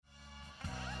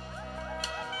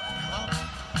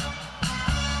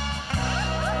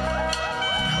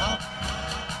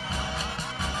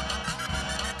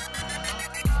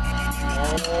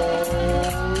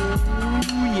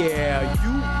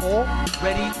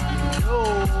So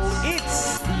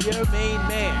it's your main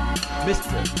man,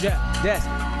 Mr. Jeff Desk,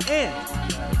 and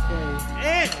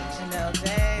Janelle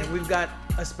J. and we've got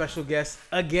a special guest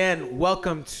again.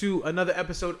 Welcome to another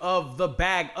episode of the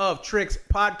Bag of Tricks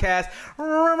podcast.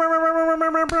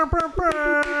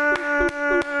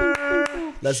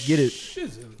 Let's get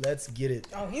it. Let's get it.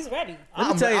 Oh, he's ready.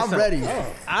 Let me tell you I'm something. ready.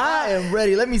 I am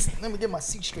ready. Let me get my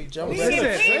seat straight, Joe. We Let's didn't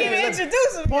get it. even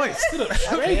introduce him. Points.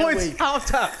 can't Points wait. out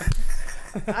top.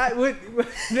 With the Let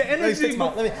me energy. fix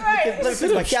my, let me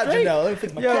fix my cap, straight. Janelle. Let me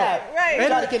fix my Yo. cap. Right.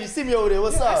 Johnny, can you see me over there?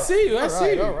 What's up? I see you. I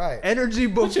see you. All right. Energy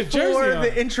Put your jersey before on.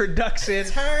 the introduction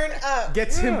Turn up.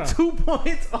 gets him 2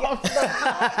 points off. We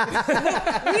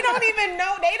don't even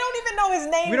know. They don't even know his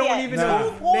name We don't yet. even Nah. know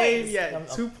 2 his points. name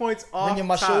yet. 2 points off. Bringing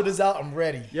my top. shoulders out. I'm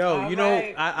ready. Yo, All you know,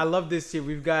 right. I love this here.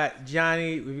 We've got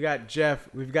Johnny, we've got Jeff,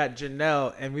 we've got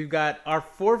Janelle, and we've got our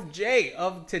fourth J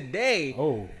of today,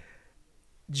 Oh,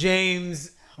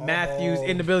 James Matthews Oh.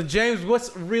 in the building. James,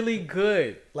 what's really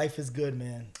good? Life is good,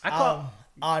 man. I call- I'm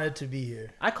honored to be here.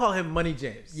 I call him Money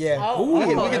James. Yeah. Oh, we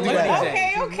can okay. do Money that.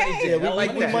 James. Okay. Yeah, I we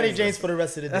like we that. Money James for the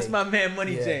rest of the day. That's my man,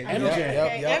 Money Yeah. James. MJ.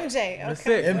 Okay, Yep. MJ. That's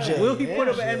Okay. it. MJ. Will he put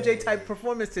up an MJ. MJ type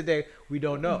performance today? We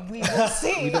don't know. We will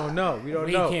see. We don't know. We don't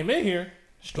when know. he came in here,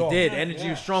 Strong. He did. Energy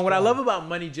Yeah, was strong. What I love about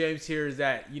Money James here is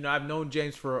that, you know, I've known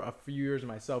James for a few years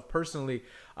myself personally,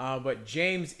 but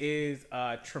James is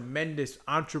a tremendous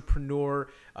entrepreneur,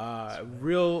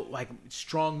 real, like,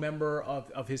 strong member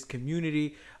of his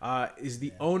community, is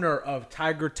the owner of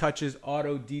Tiger Touches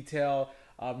Auto Detail.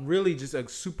 Really just a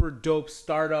super dope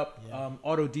startup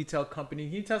auto detail company.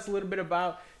 Can you tell us a little bit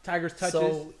about Tiger's Touches?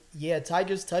 So yeah,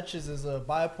 Tiger's Touches is a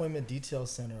by appointment detail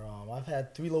center. I've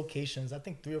had 3 locations, I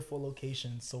think 3 or 4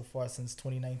 locations so far since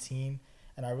 2019,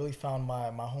 and I really found my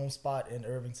home spot in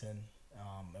Irvington,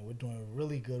 and we're doing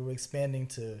really good. We're expanding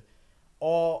to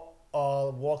all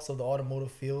walks of the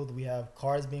automotive field. We have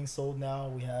cars being sold now.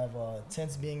 We have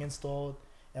tents being installed.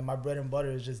 And my bread and butter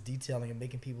is just detailing and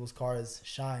making people's cars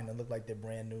shine and look like they're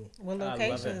brand new. What I love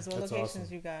locations? it. What That's locations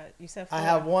awesome. you got? You said I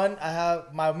have one. I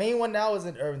have my main one now is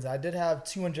in Irvington. I did have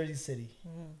 2 in Jersey City,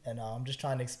 and I'm just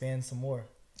trying to expand some more,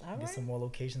 All get right. some more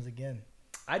locations again.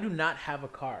 I do not have a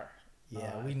car.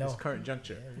 Yeah, we at know. this current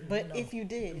juncture. But if you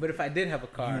did, But if I did have a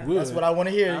car, You would. That's what I want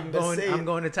to hear. I'm Let's going. say I'm it.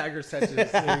 going to Tiger's Touches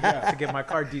to get my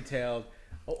car detailed.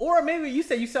 Or maybe you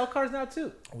said you sell cars now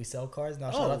too. We sell cars now.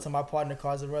 Oh. Shout out to my partner,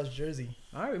 Cars of Rush Jersey.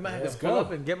 All right, we might have Let's to pull go.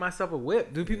 up and get myself a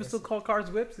whip. Do people still call cars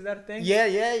whips? Is that a thing? Yeah.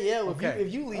 Well, Okay.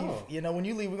 If you leave, Oh. when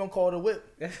you leave, we're gonna call it a whip.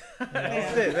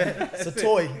 That's it, man. It's a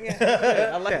toy.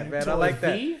 I like that, man. I like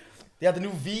that. V? They have the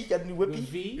new V, got the new The whippy.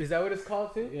 V? Is that what it's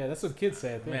called too? Yeah, that's what kids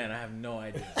say. I think. Man, I have no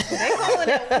idea. they calling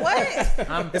it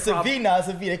what? It's a V now. It's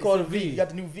a V. They call it a a V. V. You got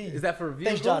the new V. Is that for a vehicle?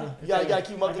 Thanks, Johnny. You gotta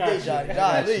keep him up to I got date, you. Johnny. I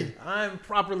got Golly. I'm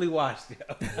properly washed.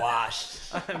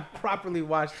 Washed. I'm properly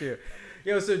washed here.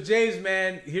 Yo, so James,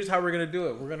 man, here's how we're gonna do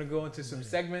it. We're gonna go into some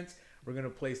segments. We're gonna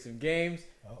play some games.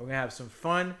 We're gonna have some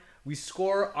fun. We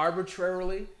score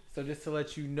arbitrarily. So just to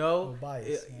let you know, No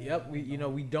bias. yep,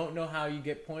 we don't know how you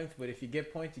get points, but if you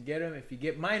get points, you get them. If you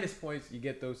get minus points, you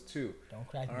get those too. Don't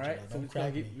crack me, All right, Johnny. so Don't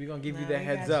crack me. we're gonna give you Nah, that we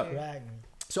heads got up. you. Crack me.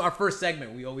 So our first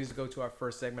segment, we always go to our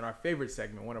first segment. Our favorite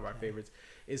segment, one of our favorites,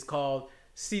 is called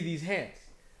 "See These Hands."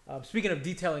 Speaking of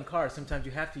detailing cars, sometimes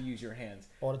you have to use your hands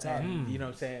All the time. And, you know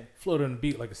what I'm saying? Float on the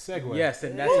beat like a Segway. Yes,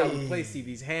 and that's how we Hey. play See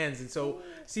These Hands. And so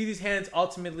See These Hands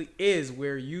ultimately is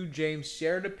where you, James,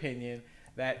 share an opinion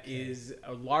that is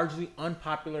largely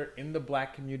unpopular in the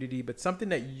black community, but something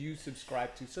that you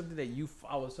subscribe to, something that you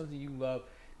follow, something you love.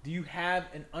 Do you have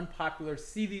an unpopular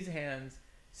See These Hands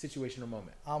situation or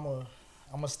moment? I'm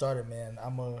a starter, man.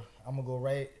 I'm gonna go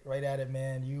right at it,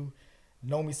 man. You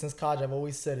know me since college. I've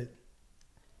always said it.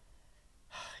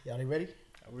 Y'all ready?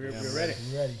 We're ready.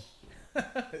 You ready?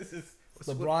 This is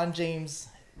LeBron James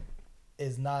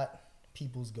is not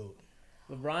people's GOAT.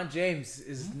 LeBron James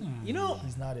is, you know,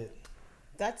 He's not it.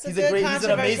 That's a He's good he's an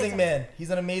controversial amazing topic. man. He's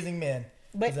an amazing man.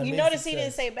 But He's an you amazing notice he didn't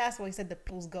success. say basketball. He said the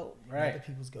Bulls GOAT. Not the right?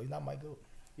 people's GOAT. He's not my GOAT.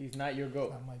 He's not your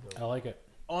goat. Not my GOAT. I like it.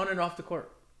 On and off the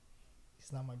court.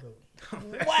 He's not my GOAT.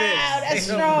 Wow, that's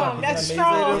strong. That's Amazing.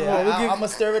 strong. Yeah, We'll give- I'm gonna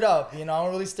stir it up. I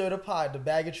don't really stir the pot. The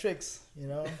bag of tricks. It's-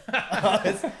 Yo, the bag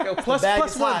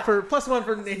is hot. plus one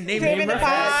for naming Naming the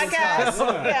Reference.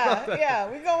 podcast.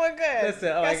 Yeah, we going good. That's it.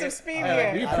 I Got like some it. speed I like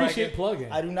here. We like appreciate it.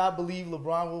 plugging. I do not believe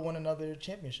LeBron will win another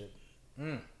championship.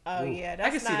 Oh yeah,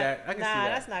 that's can see not, that. I can see that.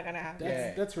 that's not gonna happen.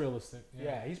 Yeah. That's realistic.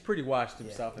 Yeah, he's pretty washed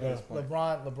himself at Yeah. this point.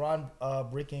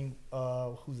 LeBron breaking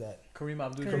who's that? Kareem Kareem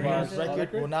Abdul-Jabbar's Abdul-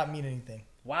 Record will not mean anything.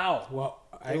 Wow. Well,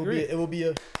 I It will agree. be. It will be a.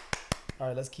 All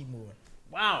right, let's keep moving.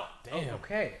 Wow. Damn. Oh,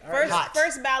 okay. All right. Hot.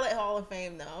 First ballot Hall of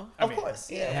Fame though. Of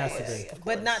course. Yeah, It has yeah, to be. yeah. Of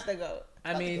But course. not the GOAT.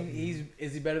 I mean,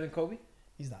 is he better than Kobe?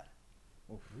 He's not.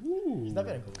 Ooh. He's not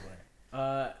better than Kobe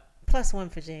Bryant. +1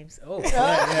 for James. Oh.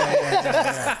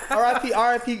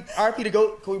 R.I.P. to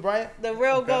GOAT, Kobe Bryant. The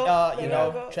real GOAT. The You real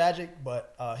know, GOAT. tragic,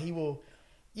 but he will.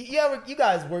 You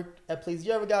guys work at places.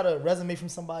 You ever got a resume from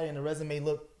somebody and the resume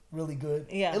looked really good?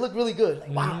 Yeah. It looked really good.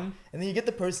 Like, wow. And then you get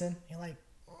the person, you're like,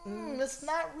 it's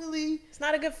not really. It's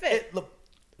not a good fit. It look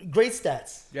great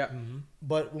stats. Yeah.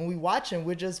 But when we watch him,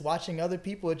 we're just watching other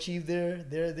people achieve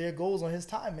their goals on his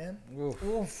time, man.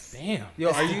 Oof. Damn. Yo,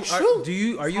 are you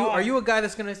true. are you a guy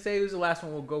that's gonna say who's the last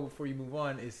one we'll go before you move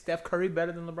on? Is Steph Curry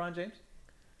better than LeBron James?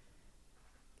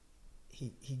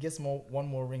 He gets one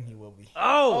more ring, he will be.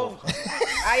 Oh,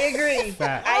 I agree.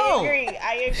 Fact. I agree.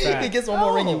 I agree. If he gets one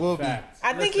more ring, he will Fact.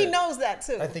 I think he Listen. knows that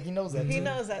too. be. I think he knows that. He too.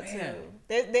 knows that too. Man.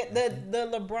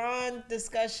 The LeBron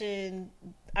discussion.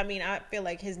 I mean, I feel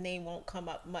like his name won't come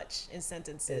up much in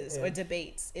sentences Yeah. or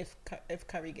debates if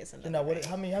Curry gets another. You know, ring.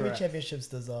 how many Correct. championships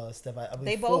does Steph? I believe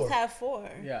They 4. both have 4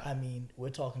 yeah. I mean, we're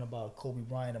talking about Kobe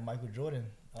Bryant and Michael Jordan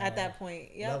at that point.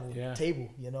 Yeah. level Yeah. table.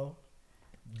 You know,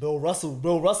 Bill Russell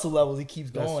levels. He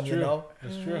keeps That's going. true. You know,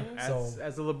 That's true.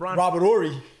 As a LeBron Robert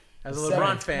Ory. as a 7.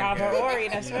 LeBron fan, Robert Ory,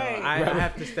 that's you know, right. I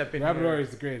have to step in. Robert here. Ory is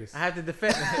the greatest. I have to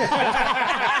defend.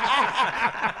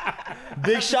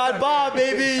 Big shot Bob,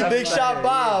 baby. Big shot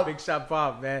Bob. Big shot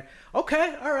Bob, man.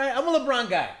 Okay, all right. I'm a LeBron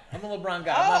guy. Oh,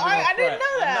 I didn't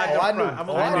know that. I'm I not knew. gonna front. I'm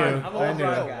a Oh, I LeBron. knew. I'm a I knew.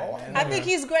 LeBron guy. man. I think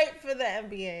he's great for the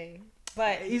NBA,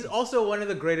 but He's also one of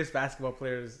the greatest basketball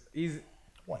players.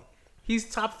 What? He's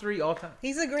top 3 all time.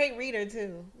 he's a great reader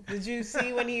too. Did you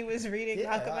see when he was reading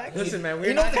Yeah, Malcolm I- X? Listen, man, He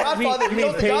we're knows not. the Godfather. He mean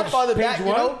knows the page- Godfather page back. You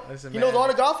one? know, Listen, he knows man. all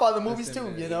the Godfather movies Listen,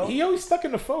 too. man. You know. He always stuck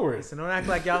in the forward. So don't act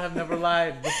like y'all have never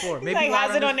lied before. Maybe like, lied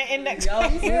has it on the index Y'all-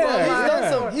 page?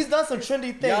 Yeah. He's done some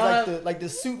trendy things Y'all- like the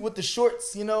suit with the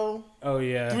shorts. You know, Oh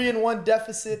yeah. 3-in-1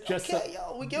 deficit. Just Okay,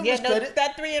 yo, we give him Yeah, his no, credit.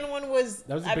 that 3-in-1 was.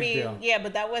 That was a I big mean, deal. yeah,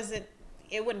 but that wasn't.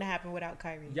 It wouldn't have happened without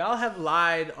Kyrie. Y'all have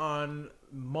lied on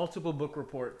multiple book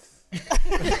reports.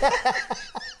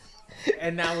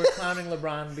 And now we're clowning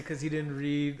LeBron because he didn't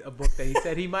read a book that he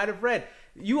said he might have read.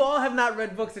 You all have not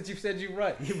read books that you've said you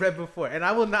read before, and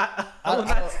I will not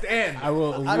stand. I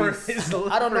will. I for don't- his,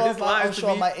 I don't for know his if I'm lies to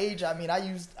sure be. my age.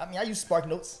 I use Spark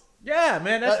Notes. Yeah,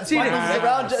 man, that's cheating. Spark Notes Wow. is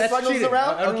around. That's Spark Notes is cheating.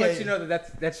 around. I don't Okay. let you know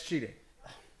that's cheating.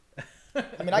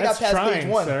 I mean, I got past trying, page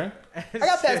 1. sir. I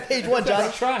got past page 1, Johnny.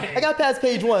 That's trying. I got past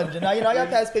page 1. Now, you know, I got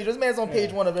past page 1. This man's on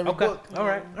page 1 of every Okay. book. All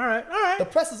right. The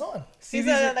press is on. These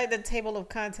are like the table of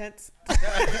contents.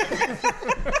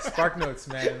 Spark Notes,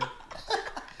 man.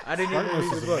 I didn't even Spark Notes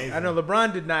read is the book. amazing. I know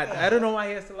LeBron did not. I don't know why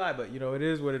he has to lie, but you know it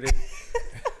is what it is.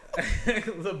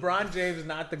 LeBron James is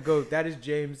not the GOAT. That is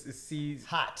James C's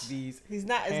Hot. D's. He's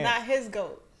not. It's Man. not his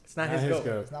goat. It's not, Not his GOAT.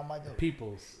 It's not my goat.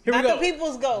 People's. Here Not we go. the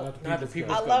people's goat. Not the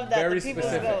people's I GOAT. love that. Very The people's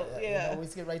specific. goat. You Yeah.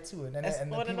 always get right to it. And That's the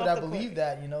on and people off that the believe court.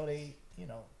 that, you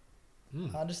know,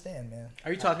 I understand, man.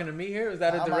 Are you talking to me here? Is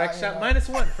that a I'm direct not, shot?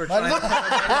 you know. -1 for trying.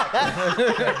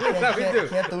 That's how we do.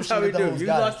 Can't throw That's shit how we at the do. hoes. You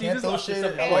Got it. lost. You Can't just throw lost shit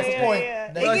yourself. at- I What's lost. the point?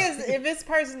 Yeah. Next. If it's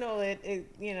personal, it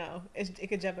you know it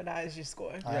could jeopardize your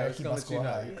score. All Yeah, right, it's keep gonna my let you score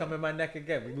know. high. You come in my neck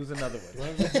again. We lose another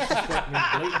one.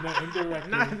 Blatant or indirect.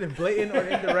 Not even blatant or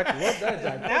indirect. Well done,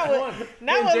 John. Not Plus with- one.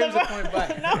 not Give with James a LeBron. point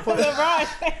back. Not for LeBron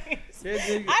James. Yeah, yeah.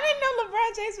 I didn't know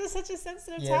LeBron James was such a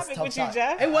sensitive Yeah, it's topic tough with you, talk.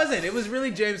 Jeff. It wasn't. It was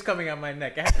really James coming out my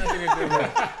neck. It had nothing to do with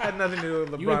had nothing to do with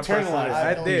LeBron. You internalized personally. it.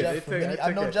 I I've known did. Jeff It for took- many- I I've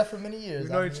took known it. Jeff for many years. We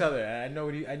know I each mean, other. And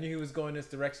I knew he was going this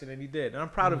direction, and he did. And I'm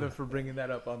proud of him for bringing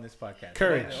that up on this podcast.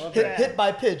 Courage. Well, Hit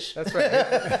by pitch. That's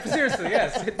right. Seriously,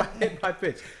 yes. Hit by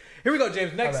pitch. Here we go,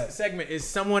 James. Next All right. segment is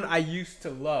someone I used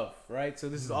to love, right? So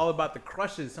this is all about the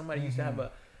crushes. Somebody used to have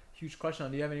a huge crush on.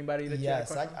 Do you have anybody that Yes,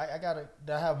 you had a crush on? I gotta.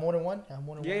 Do I have more than one? I have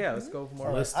more than one. Yeah, let's go for more.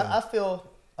 All right. List them. I feel.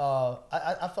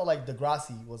 I felt like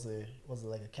Degrassi was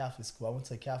like a Catholic school. I went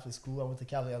to a Catholic school. I went to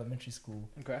Catholic elementary school.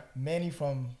 Okay. Manny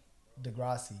from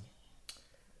Degrassi.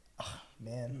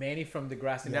 Man. Manny from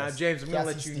Degrassi. Now, Yes. James, I'm going to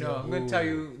let Cassie you know. Steele. I'm going to tell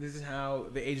you this is how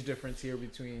the age difference here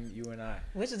between you and I.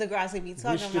 Which is the Degrassi we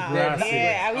talking Which about? Degrassi?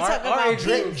 Yeah, are we Our- talking our about age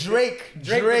Drake. group. Drake.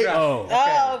 Drake Drake. Degrassi. Oh.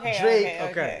 Oh, okay, Drake. okay,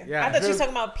 Okay, yeah. I thought you were Drake.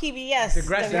 talking about PBS.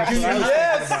 Degrassi Degrassi. Junior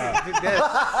Yes.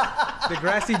 High.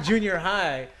 Degrassi Junior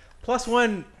High.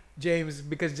 +1, James,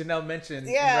 because Janelle mentioned.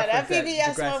 in Yeah, that reference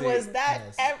PBS one Degrassi- was that.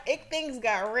 Yes. Things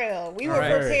got real. We were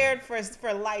Right. prepared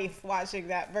for life watching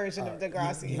that version of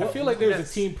Degrassi. I feel like there was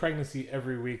Yes. a teen pregnancy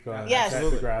every week on Yes. that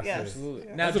Absolutely. Degrassi. Yes. Absolutely.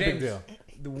 Yeah. Now, That's a big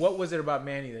James, what was it about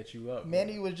Manny that you loved?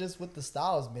 Manny was just with the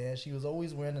styles, man. She was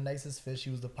always wearing the nicest fit. She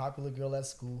was the popular girl at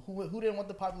school. Who didn't want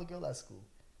the popular girl at school?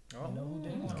 You know who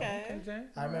did? Okay. James.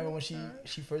 I remember when she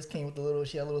first came with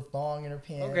she had a little thong in her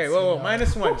pants. Okay, whoa, and,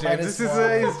 minus one, James. minus This is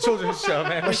one. a children's show,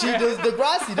 man. But she does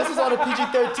Degrassi. This was on a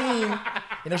PG-13.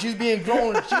 You know, she's being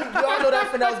grown. We all know that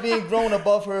friend that was being grown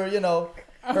above her,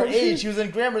 her age. She was in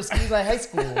grammar school. She was in high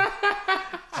school.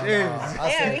 James.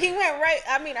 Yeah, he went right.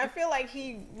 I mean, I feel like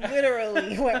he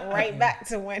literally went right back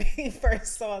to when he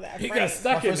first saw that. He frame. got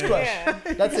stuck My in first there. crush.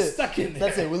 Yeah. That's it. Stuck in there.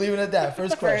 That's it. We're leaving it at that.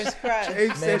 First crush. First crush.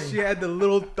 James said Manny. she had the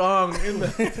little thong in the.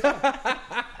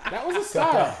 That was a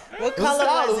style. What It was color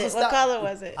style, it was was it? a What style. color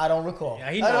was it? I don't recall.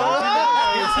 Yeah, he I don't,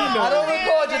 knows. I don't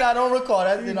recall, Jen. I don't recall.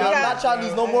 That, I'm not trying to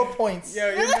lose no more points. Yo,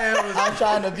 your man I'm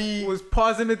trying to be. was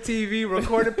pausing the TV,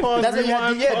 recording, pause, That's what you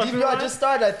had. rewind, Yeah, pause, DVR rewind. just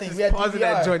started. I think we had Pausing DVR.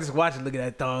 that joint, just watching, look at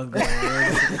that thong going.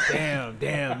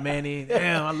 damn, Manny.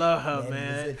 Damn, I love her,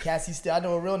 man. Cassie Steele. I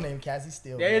know her real name, Cassie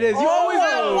Steele. There it is. You Oh, always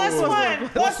know. plus one.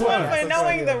 Plus one for Plus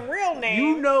knowing one, the yeah. real name.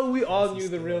 You know we all knew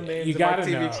the real names You of our gotta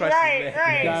TV know. crushes. Right, man.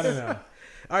 right. You gotta know.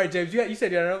 All right, James, you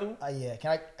said you had another one? Yeah.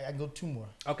 Can I go two more?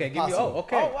 Okay, If give me. possible. Oh,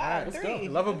 okay. Oh, All wow, right, let's three.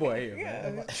 go. Lover boy here. Yeah,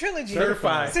 Man. trilogy.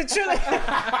 Certified. It's a trilogy.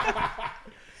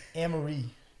 Anne-Marie.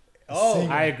 Oh,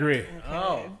 Singer. I agree.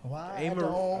 oh. Why Anne-Marie.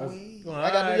 don't we? Why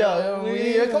I got to don't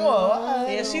we? yeah, come on.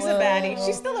 Yeah, she's a baddie.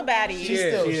 She's still a baddie. She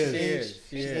is. still- She she is. is.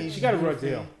 She is. She got a real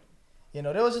beautifully. deal. You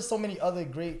know, there was just so many other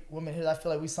great women here. I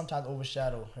feel like we sometimes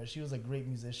overshadow her. She was a great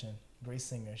musician, great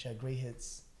singer. She had great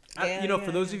hits. Yeah,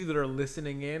 For those of you that are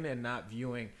listening in and not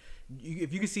viewing,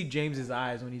 if you could see James's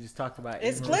eyes when he just talked about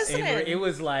It's Anne-Marie, glistening. it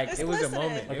was like It's it was a glistening.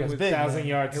 moment. Like It a was big, 1,000 man.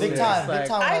 yards. Big clear. time, like- big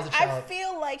time when I was a I child.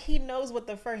 feel like he knows what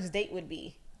the first date would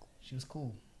be. She was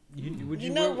cool. would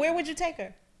You know, where would you take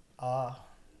her? I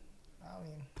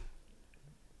mean,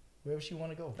 wherever she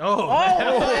want to go. Oh, Wow,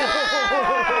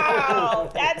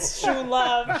 that's true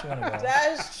love. She wanna go.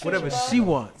 That's true whatever love. she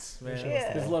wants, man.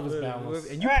 Yeah. His love is boundless.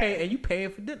 And you Right. you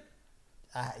paying for dinner,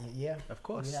 Yeah. of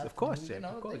course, We have of course, to, Jeff,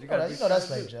 of course. You gotta know, be- you know that's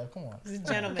right, Jeff. Come on. He's a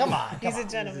gentleman. Come on, He's come a on.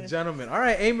 gentleman. He's a gentleman. All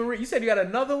right, Anne-Marie, you said you got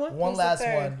another one. One Who's the last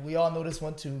third? one. We all know this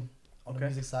one too. On Okay. the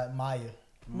music side, Maya.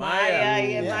 Maya,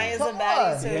 Yeah. Maya's a Come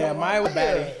baddie on. too. Yeah, Maya was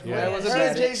baddie. Yeah. Maya was a Her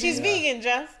and baddie. Jay-Z. She's vegan,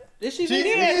 Jeff. Is she She,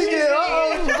 vegan? Yeah, she's yeah, uh-oh.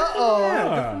 Yeah, good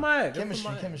for Maya. Good for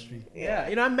Chemistry, Maya. chemistry. Yeah,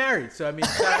 I'm married, so I mean,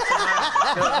 shout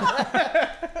out to Maya.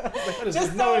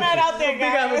 Just throwing that out there, Big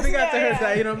up- guys. big up to her Yeah,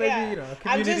 side, maybe, yeah.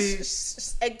 I'm community.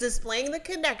 just displaying the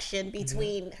connection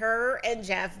between her and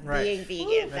Jeff Right. being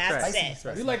vegan. That's That's right. it. That's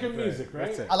right. You like her music, right?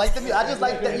 That's it. I like the music. I just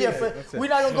like that. Yeah, That's it. we're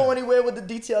not gonna go anywhere with the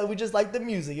details. We just like the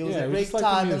music. It was Yeah, a we great just like the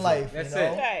time in music. life. That's you know? it.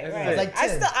 Right, That's right. it. Like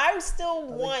I 10. still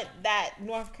want that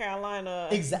North Carolina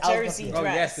Exactly. jersey Oh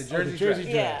dress. yes, the Jersey, Jersey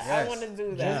dress. Yeah, I Yes. want to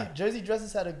do that. Jersey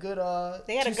Dresses had a good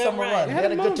They had a good two-summer run. run. They They had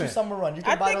had a a good moment. 2-summer run. You I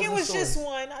can buy think those it in was just stores.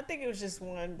 one. I think it was just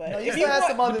one. But No, you if still you had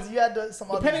want, some others. You had some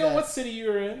others. Depending on that- what city you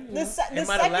were in. the, se- the It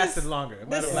might have second lasted longer. It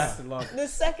might have the- lasted longer. the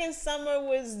second summer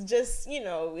was just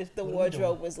if the What are we wardrobe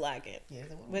doing? was lacking. Yeah,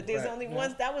 what are we But there's Right. only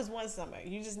one. That was one summer.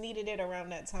 You just needed it around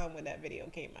that time when that video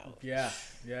came out. Yeah.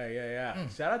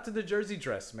 Shout out to the Jersey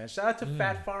dress, man. Shout out to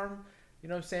Fat Farm. You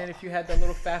know what I'm saying? If you had that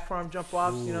little Fat Farm jump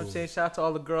offs, you know what I'm saying? Shout out to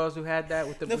all the girls who had that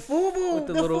with the The FUBU, with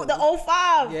the, the little- the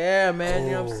 05. Yeah, man.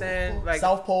 You know what I'm saying? Like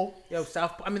South Pole. Yo,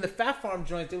 I mean, the Fat Farm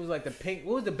joints. It was like the pink.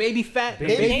 What was the baby fat? The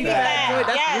Baby fat, joint.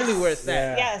 That's yes. really where it's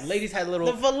at. Yeah. Yes. Ladies had little.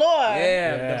 The velour.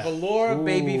 Yeah, Yeah. the velour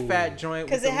baby Ooh. fat joint.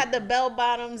 Because with it had the bell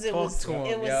bottoms. It Talk was to 'em,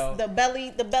 it was yo. the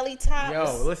belly tops.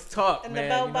 Yo, let's talk, And the man.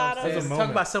 bell You know what I'm bottoms. saying? That was a Talk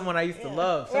moment. about someone I used to Yeah.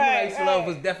 love. Someone I Right, used to love right.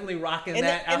 was definitely rocking And the-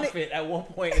 that and the- outfit at one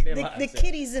point in their the lives.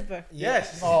 kitty zipper. Yes.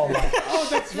 Oh my. Oh,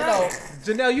 that's You right. know,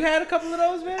 Janelle, you had a couple of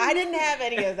those, man. I didn't have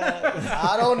any of those.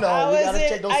 I don't know. I We gotta wasn't-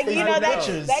 check those I- Facebook that-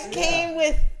 pictures. That came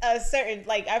with a certain,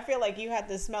 like, I feel like you had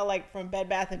to smell like from Bed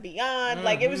Bath and Beyond.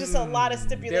 Like, it was just a lot of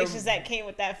stipulations that came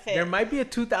with that fit. There might be a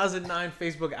 2009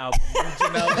 Facebook album,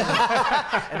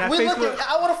 Janelle. And that We Facebook, looking-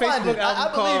 I wanna find Facebook it. I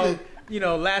album believe called, it.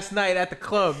 Last night at the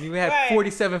club. You had Right.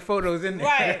 47 photos in there.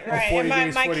 Right. And my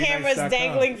 40days, camera's 40nights.com.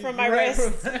 dangling from my Right.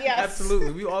 wrist. Yes.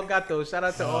 Absolutely. We all got those. Shout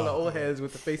out to all the old heads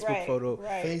with the Facebook Right, photo.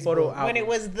 right. Facebook. Photo album. When it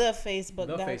was the The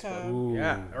Facebook.com. Facebook. Ooh.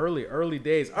 Yeah, early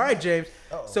days. All right, James.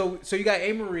 Uh-oh. So you got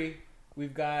Anne-Marie,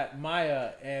 we've got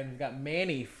Maya, and we've got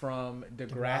Manny from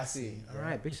Degrassi. Degrassi, All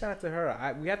right, big shout out to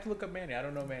her. We have to look up Manny. I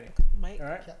don't know Manny. Mike. All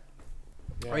right.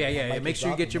 Yeah. Oh yeah. mic Make is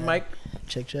sure you get dropping, your man.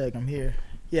 mic. Check. I'm here.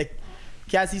 Yeah,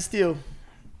 Cassie Steele.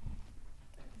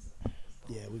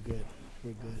 Yeah, we're good.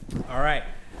 All right.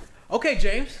 Okay,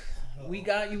 James. You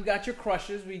got your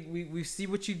crushes. We see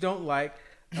what you don't like.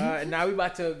 And now we're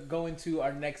about to go into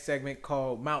our next segment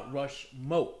called Mount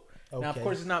Rushmore. Now, of Okay.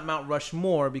 course, it's not Mount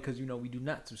Rushmore because we do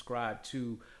not subscribe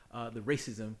to the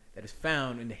racism that is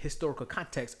found in the historical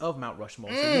context of Mount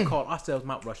Rushmore. So we call ourselves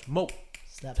Mount Rushmore.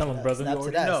 Snap Tell to him, that. brother. Snap You to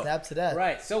already that. know. Snap to that.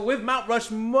 Right. So with Mount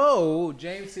Rushmore,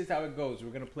 James, here's how it goes.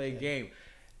 We're gonna play a game.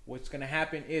 What's gonna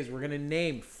happen is we're gonna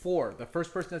name 4. The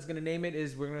first person that's gonna name it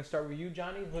is we're gonna start with you,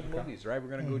 Johnny. Hood movies, right? We're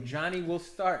gonna go. Johnny will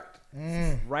start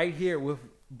right here with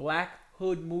Black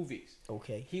Hood movies.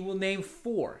 Okay. He will name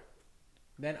 4.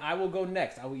 Then I will go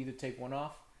next. I will either take one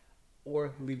off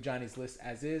or leave Johnny's list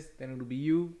as is. Then it'll be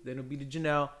you. Then it'll be to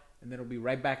Janelle, and then it'll be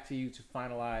right back to you to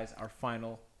finalize our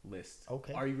final list.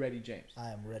 Okay. Are you ready, James? I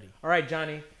am ready. All right,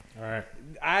 Johnny. All right.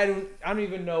 I don't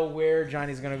even know where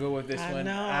Johnny's gonna go with this I one.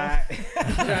 know.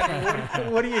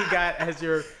 Johnny, what do you got as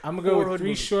your? I'm gonna go 4 with hood 3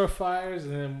 movies? surefires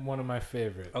and then one of my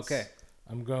favorites. Okay.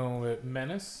 I'm going with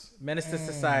Menace, Menace to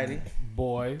Society,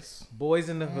 Boys, Boys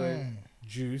in the Hood,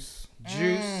 Juice,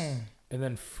 Juice, and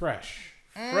then Fresh.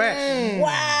 Fresh.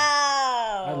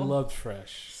 Wow. I loved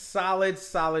Fresh. Solid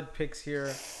picks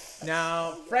here.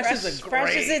 Now, Fresh is a great.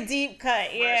 Fresh is a deep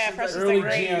cut. Yeah, is Fresh a is a Early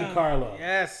great one. Giancarlo.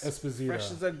 Yes. Esposito.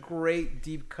 Fresh is a great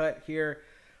deep cut here.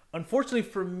 Unfortunately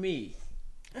for me,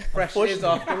 Fresh is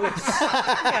off the list.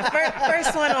 Yeah,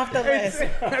 first one off the list.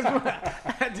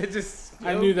 I had to just.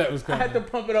 I knew that was I coming. had to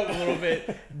pump it up a little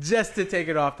bit just to take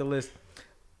it off the list.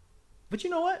 But you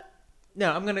know what?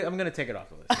 No, I'm gonna take it off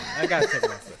the list. I gotta take it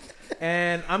off the list.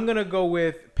 And I'm gonna go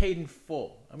with Paid in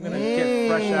Full. I'm gonna get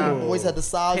Fresh out. Boys had the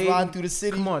sides Paid- riding through the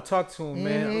city. Come on, talk to him,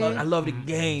 man. I love the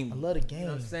game. I love the game. You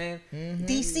know what I'm saying?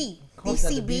 DC. Boys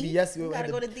had the DCB. BBS. You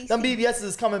gotta go to DC. Them BBS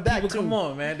is coming back too. Come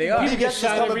on, man. They are. People BBS get is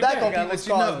shot coming every back day. on Gotta people's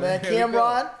let you know. cars, man. Here we go.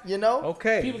 Cameron, you know.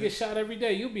 Okay. People get shot every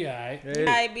day. You'll be all right. It is.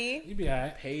 IB. You'll be all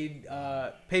right. Paid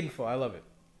in Full. I love it.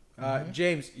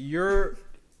 James, your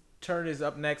turn is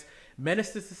up next.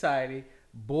 Menace to Society,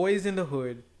 Boys in the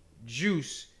Hood,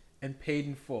 Juice, and Paid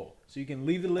in Full. So you can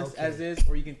leave the list Okay. as is,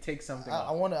 or you can take something I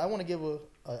off. want to give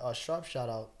a sharp shout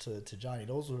out to Johnny.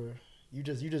 Those were you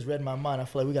just read my mind. I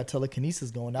feel like we got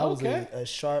telekinesis going. That was Okay. a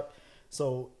sharp.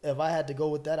 So if I had to go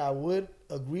with that, I would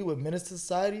agree with Menace to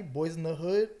Society, Boys in the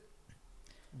Hood.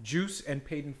 Juice and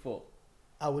Paid in Full.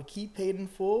 I would keep Paid in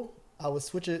Full. I would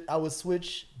switch it. I would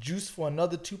switch Juice for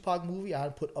another Tupac movie.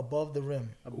 I'd put Above the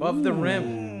Rim. Above the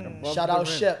rim. Above Shout the out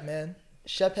rim. Shep, man.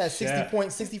 Shep had Shep.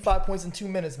 65 points in 2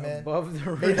 minutes, man. Above the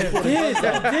Made rim. it Did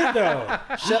I did though?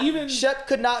 Shep, Even Shep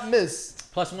could not miss.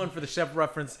 +1 for the Chef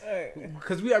reference,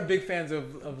 because we are big fans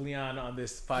of Leon on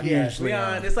this podcast. Huge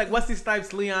Leon, Leon. it's like Wesley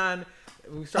Snipes, Leon.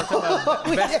 We start talking about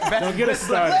best don't get us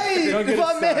started. Don't Blade, get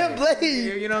us my man, started.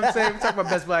 Blade. You know what I'm saying? We talk about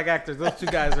best black actors. Those two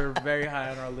guys are very high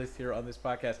on our list here on this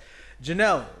podcast.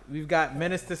 Janelle, we've got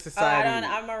Menace to Society.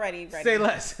 I'm already ready. Say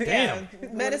less. Damn.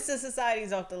 Menace to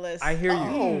Society's off the list. I hear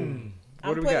you. I'm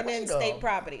What do we got? putting in state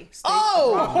property.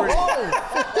 Oh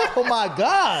my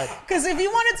God. Because if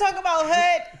you want to talk about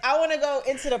Hood, I want to go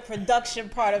into the production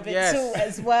part of it Yes. too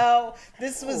as well.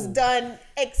 This was done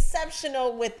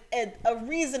exceptional with a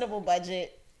reasonable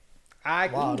budget.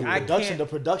 Wow, the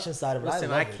production side of it.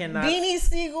 Listen, I I love it. cannot. Beanie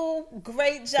Siegel,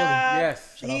 great job.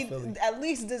 yes. Shout out He Philly. at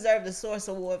least deserved a Source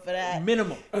Award for that.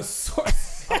 Minimum. A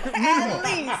source.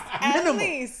 At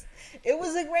least. It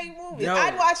was a great movie. Yo.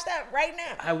 I'd watch that right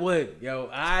now. I would. Yo,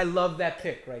 I love that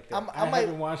pick right there. I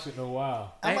haven't watched it in a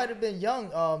while. I might have been young.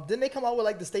 Didn't they come out with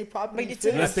like the state property? Me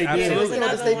too. fix? Yes, they Yeah, did. it was Absolutely.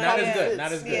 another State one, Not property as yeah. good. fix.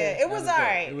 Not as good. Yeah, it was Not as good.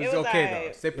 alright. It was It was okay alright.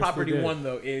 though. State Property did. 1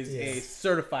 though is Yes. a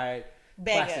certified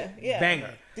Banger. classic. Yeah.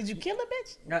 Banger. Did you kill a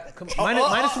bitch? Come on.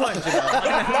 Minus one,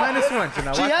 Janelle. Minus one,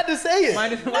 Janelle. She had to say it.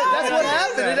 Minus one. That's what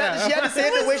happened. She had to say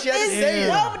it the way she had to say it.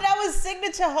 No, but that was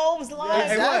signature Holmes' line. It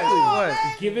was. Exactly. It was.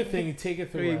 man. Give it thing, take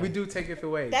it away. We do take it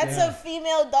away. That's a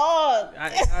female dog.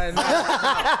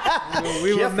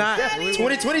 We will not.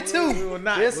 2022. We will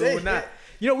not. Yes, We will not.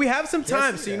 You know, we have some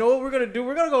time, Yes, so you know what we're gonna do?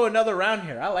 We're gonna go another round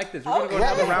here. I like this. We're gonna go Okay.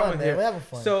 another We're having round fun, with man. here. We're having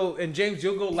fun. So, and James,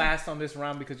 you'll go last on this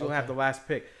round because you'll have the last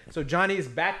pick. So, Johnny, is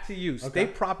back to you.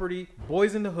 State Property,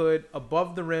 Boys in the Hood,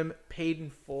 Above the Rim, Paid in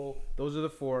Full. Those are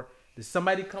the 4. Does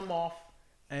somebody come off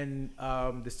and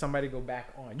does somebody go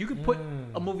back on? You could put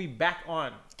a movie back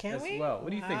on Can as we? well. What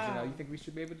do you think, Wow. Janelle? You think we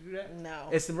should be able to do that? No.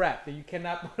 It's a wrap. You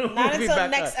cannot put a Not movie until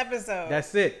back next on. episode.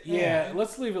 That's it. Yeah,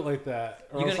 let's leave it like that.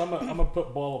 Or You else gonna- I'm gonna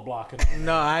put ball of blocking on it.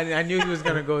 No, I knew he was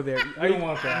gonna go there. We don't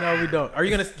want that. No, we don't. Are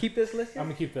you gonna keep this list? Here? I'm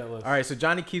gonna keep that list. All right, so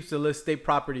Johnny keeps the list. State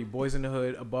Property, Boys in the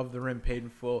Hood, Above the Rim, Paid in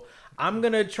Full. I'm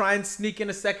gonna try and sneak in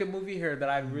a second movie here that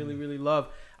I really, really love.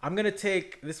 I'm gonna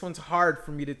take this one's hard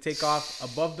for me to take off.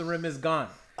 Above the Rim is Gone.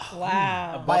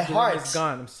 Wow. Above My the heart. Rim is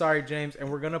Gone. I'm sorry, James,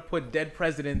 and we're gonna put Dead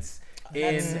Presidents in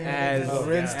as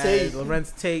Lorenz as Tate.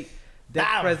 Lorenz Tate. Dead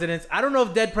Damn. Presidents. I don't know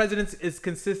if Dead Presidents is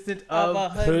consistent Of a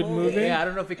of. hood, Hood movie. movie? Yeah, I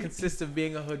don't know if it consists of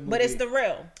being a hood movie. But it's the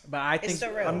real. But I It's think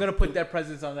the real. I'm gonna put Dead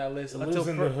Presidents on that list It until lives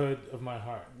in the hood of my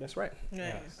heart. That's right.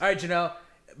 Nice. All right, Janelle.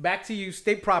 back to you.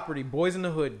 State property, Boys in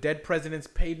the Hood, Dead Presidents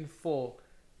Paid in Full.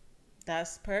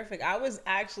 That's perfect. I was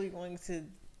actually going to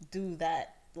do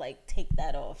that, like take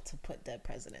that off to put Dead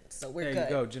Presidents. So we're There good. you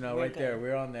go, Janelle, We're right good. there.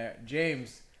 We're on there.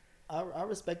 James. I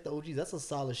respect the OGs. That's a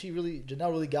solid.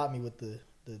 Janelle really got me with the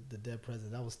Dead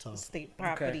President. That was tough. State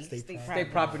property. Okay. State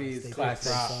State property is State classic.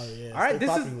 property, sorry, yeah. All right, State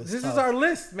property was this is tough. our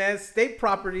list, man. State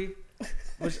property,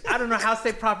 which I don't know how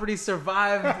state property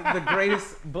survived the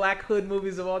greatest Black Hood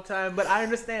movies of all time, but I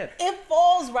understand. It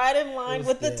falls right in line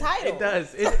with the title. It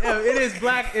does. It is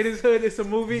Black. It is Hood. It's a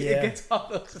movie. Yeah. It gets all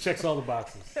those. Checks all the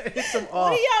boxes. It's some What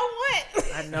off. do y'all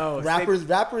want? I know. Rappers.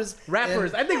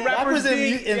 Rappers. I think rappers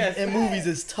being- in yes. movies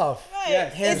is tough. Right.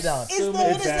 Yes. Hands it's, down. It's the It's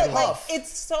hood. It's that like tough.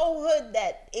 it's so hood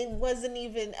that it wasn't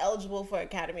even eligible for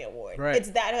Academy Award. Right. It's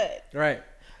that hood. Right.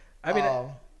 I mean, I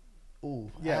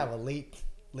have a late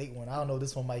one. I don't know if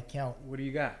this one might count. what do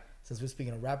you got? Since we're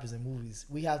speaking of rappers and movies,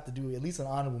 we have to do at least an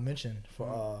honorable mention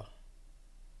for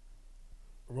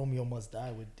Romeo Must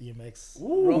Die with DMX.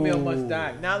 Romeo Must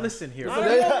Die. Now listen here.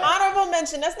 Honorable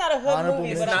mention. That's not a hood Honorable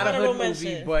movie, It's but mention. not a honorable hood movie,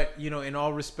 mention. but in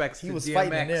all respects, He to was DMX.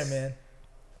 fighting in there, man.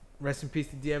 Rest in peace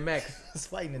to DMX. He was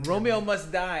fighting in there. Romeo man.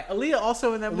 Must Die. Aaliyah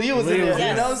also in that movie. Aaliyah was in there. Yes.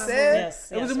 You know what I'm saying?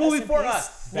 Yes, It was yes. a movie Rest in for peace.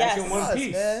 us. Back Yes. in One Us,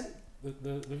 Piece. man.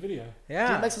 The video.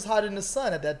 Yeah, DMX was hotter than the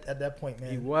sun at that point,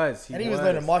 man. he was. and he was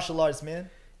learning martial arts, man.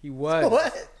 He was.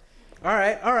 What? All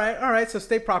right. So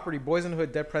state property, Boys in the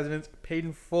Hood, Dead Presidents, Paid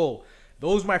in Full.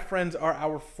 Those, my friends, are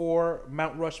our 4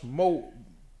 Mount Rushmore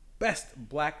best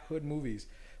Black Hood movies.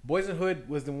 Boys in the Hood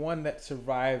was the one that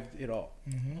survived it all.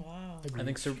 Wow. I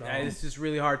think it's just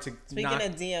really hard to Speaking not.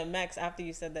 of DMX, after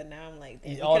you said that, now I'm like,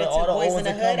 damn, you All could the- have all took the Boys Owens in the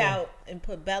are Hood coming. out and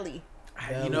put Belly.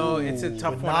 It's a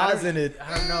tough With one. Nas in it.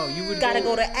 I don't know. You would Gotta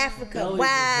go to Africa. Belly's a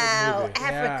Wow, hood movie.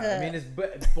 Africa. Yeah, I mean,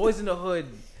 it's Boys in the Hood.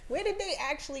 Where did they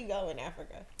actually go in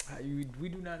Africa? We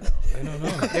do not know. I don't know.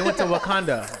 They went to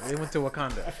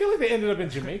Wakanda. I feel like they ended up in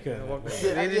Jamaica.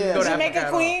 They didn't go to Jamaica Africa at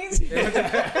all. Queens.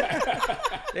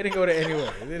 They didn't go to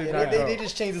anywhere. They did not go. They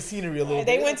just changed the scenery a little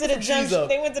They bit. went to the Put some trees junction. up.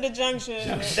 They went to the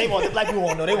junction. They won't. The black people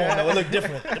won't know. They won't know. It look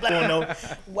different. The black won't know.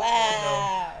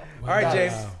 Wow. All right,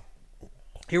 James. Wow.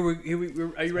 Here we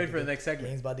are you ready for the next segment?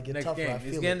 Game's about to get next tougher. game. I It's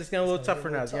feel getting it. it's getting a little It's gonna tougher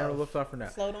get now. a It's getting a little little tougher now.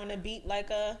 Float on the beat like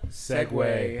a.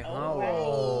 Segway.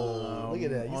 Oh, look at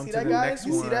that. You on see to that, the guys? next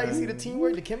You see that? You one. see the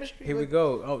teamwork, the chemistry? Here we Look.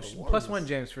 go. Oh, plus Warriors. 1,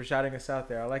 James, for shouting us out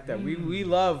there. I like that. We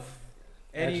love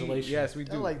any. Congratulations. Yes, we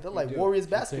do. They're We like do. Warriors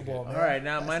take it. basketball, man. All right,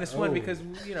 now minus 1 oh. because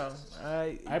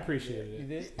I appreciated it. You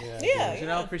did? Yeah.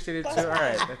 Janelle appreciated it too. Plus All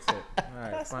right, that's it. All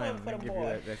right, Plus fine. one for I'll the give boy. you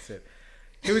that. That's it.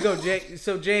 Here we go,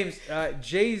 So James,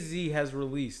 Jay-Z has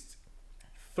released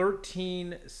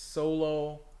 13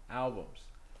 solo albums.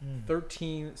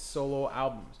 13 solo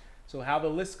albums. So how the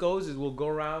list goes is we'll go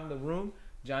around the room.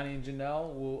 Johnny and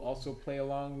Janelle will also play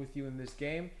along with you in this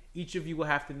game. Each of you will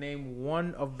have to name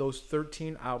one of those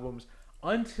 13 albums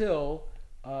until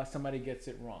somebody gets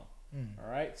it wrong.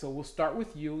 All right, so we'll start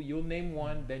with you. You'll name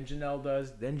one, then Janelle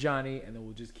does, then Johnny, and then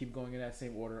we'll just keep going in that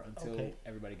same order until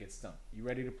everybody gets stumped. You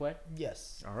ready to play?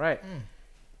 Yes. All right.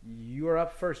 You are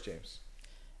up first, James.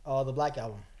 The Black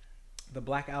Album. The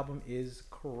Black Album is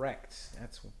correct.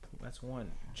 That's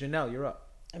one. Janelle, you're up.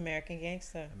 American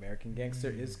Gangster. American Gangster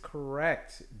is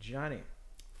correct. Johnny.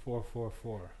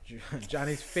 444.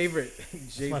 Johnny's favorite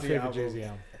Jay-Z It's my favorite album. Jay-Z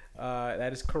album.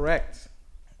 That is correct.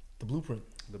 The Blueprint.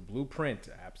 The Blueprint,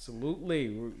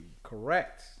 absolutely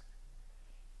correct.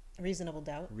 Reasonable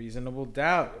Doubt. Reasonable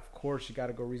Doubt, of course, you got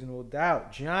to go Reasonable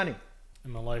Doubt. Johnny,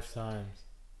 In My Lifetimes.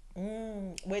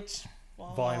 Which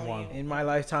Volume 1. In My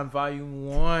Lifetime, Volume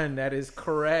 1, that is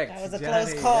correct. That was a Johnny,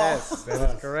 close call. Yes,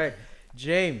 that is correct.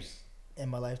 James, In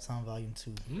My Lifetime, Volume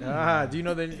 2. do you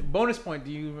know the bonus point?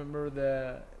 Do you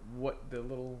remember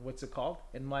what's it called?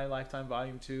 In My Lifetime,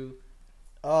 Volume 2.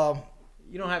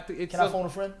 You don't have to. It's Can I phone a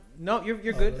friend? No, you're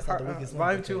good. that's not the weakest one.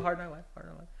 Volume Okay. 2, Hard Night Life. All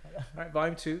right,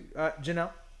 Volume 2. Janelle.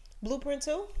 Blueprint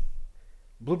 2.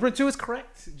 Blueprint 2 is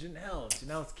correct.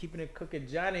 Janelle's keeping it cooking.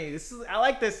 Johnny, I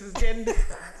like this. It's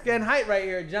getting hype right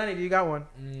here. Johnny, do you got one?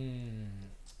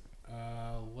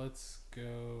 Let's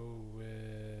go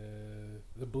with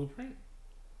The Blueprint.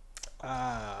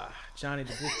 Johnny,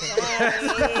 the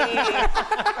Blueprint.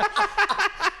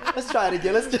 Let's try it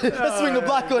again. Let's swing the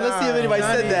block on. Let's see if anybody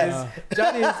Johnny said that.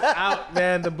 Johnny is out,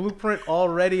 man. The Blueprint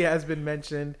already has been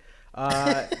mentioned.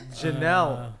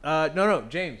 Janelle. No,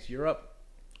 James, you're up.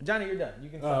 Johnny, you're done. You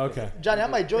can. Oh, okay. Johnny, I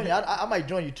might join you. I might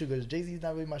join you too because Jay-Z's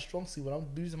not really my strong suit, but I'm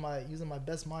using my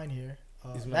best mind here.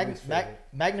 He's my least favorite.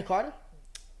 Magna Carta.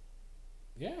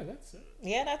 Yeah, that's it.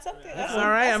 Yeah, that's up there. That's All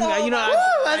right, that's I'm, all you know, about-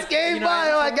 Woo, that's game by.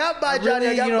 I got by, Johnny.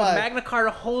 I got by. Magna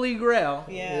Carta, Holy Grail.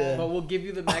 Yeah. But we'll give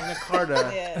you the Magna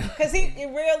Carta. Yeah, because he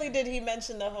rarely did he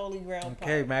mention the Holy Grail part.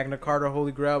 Okay, Magna Carta,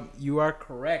 Holy Grail. You are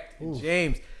correct,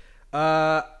 James.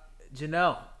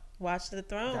 Janelle. Watch the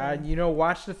Throne. You know,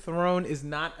 Watch the Throne is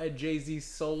not a Jay-Z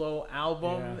solo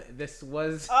album. Yeah. This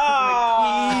was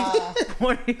Ah. the key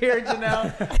point here,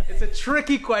 Janelle. It's a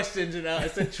tricky question, Janelle.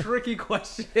 It's a tricky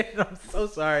question. I'm so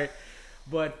sorry.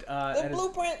 But The that is-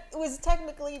 Blueprint was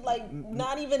technically like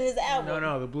not even his album.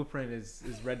 no, the Blueprint is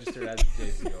registered as a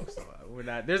Jay-Z. So we're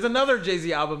not. There's another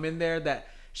Jay-Z album in there that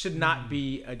should not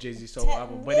be a Jay-Z solo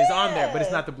album, but it's on there. But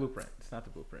it's not the Blueprint. It's not the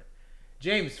Blueprint.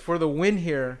 James, for the win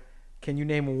here, can you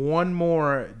name one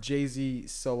more Jay-Z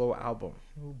solo album?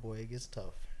 Oh boy, it gets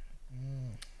tough.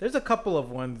 There's a couple of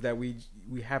ones that we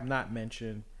have not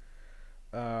mentioned.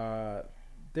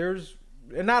 There's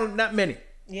not many.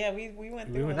 Yeah, we went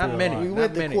We through went it. Not through a many. lot. We Not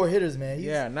went the many. core hitters, man. He's,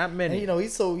 Yeah, not many. And you know,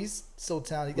 he's so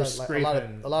talented. He We're got like a lot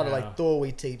scraping of now. like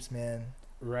throwaway tapes, man.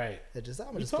 Right. That just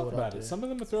I'm We just talk throw it out about there. it. Some of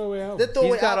them are throwaway albums. They're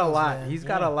throwaway He's got albums, a lot. man. He's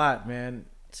got a lot, man.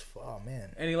 Oh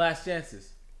man. Any last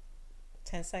chances?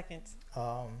 10 seconds.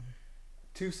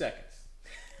 2 seconds.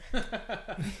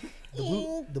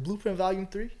 The Blueprint Volume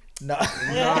 3? No.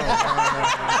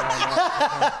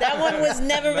 That one was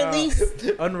never released.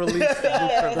 Unreleased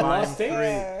Blueprint Volume Lost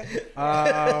Tapes?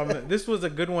 3. This was a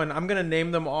good one. I'm gonna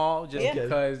name them all just Yeah.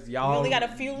 because y'all We only got a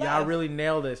few Y'all left. really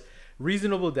nailed this.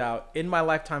 Reasonable Doubt, In My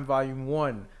Lifetime Volume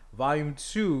 1, Volume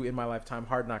 2, In My Lifetime,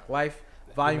 Hard Knock Life.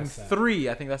 Volume missed that. 3,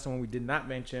 I think that's the one we did not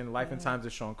mention, Life and Times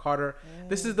of Sean Carter.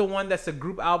 This is the one that's a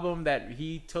group album that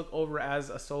he took over as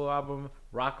a solo album,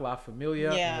 Rock La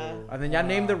Familia. Yeah. And then y'all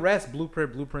named the rest,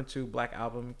 Blueprint, Blueprint 2, Black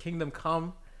Album, Kingdom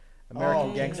Come, American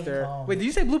Oh, Gangster. Kingdom Come. Wait, did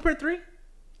you say Blueprint 3?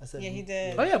 I said, Yeah, he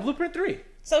did. Oh yeah, Blueprint 3.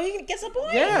 So he gets a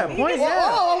point. Yeah, He point, gets- yeah.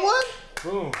 Oh, what?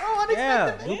 Boom. Oh, Yeah,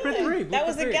 unexpected. Blueprint Yeah. 3. That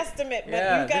was a Blueprint 3. guesstimate, but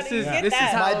Yeah, you got this to is- get this is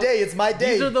that. how- My day. It's my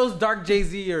day. These are those dark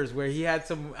Jay-Z years where he had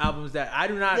some albums that I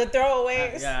do not. The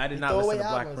throwaways. Yeah, I did not Throwaway listen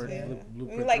to albums, Blackbird. man.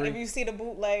 Blueprint You like 3. if you see the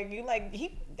bootleg, you like they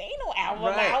ain't no album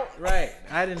Right, out. right.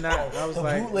 I did not. I was The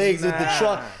like bootlegs with the nah.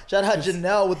 truck. Shout out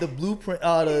Janelle with the blueprint,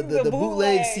 the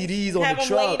bootleg CDs on Have the them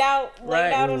truck. laid out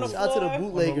Right. on the Shout out to floor. the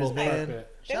bootleggers, On the man. carpet.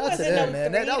 Shout out to wasn't them, no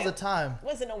man. That was three. a time.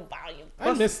 Wasn't no volume.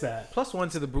 I missed that. Plus one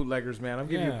to the bootleggers, man. I'm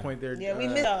giving you a Yeah. point there. Yeah, we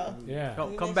missed. Yeah.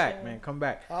 Come, We come missed back, you. man. Come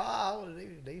back.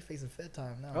 They facing Fed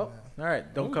time now. Oh, man. all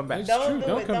right. Don't come back. It's Don't true. do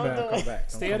Don't it, come don't back. do it. Come back. Don't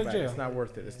Stay come out of back. jail. It's not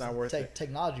worth it. It's not worth it.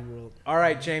 Technology world. All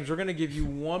right, James, we're going to give you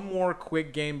one more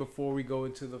quick game before we go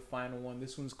into the final one.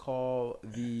 This one's called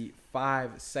the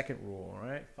 5-second rule, all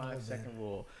right? 5-second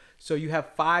rule. So you have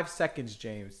 5 seconds,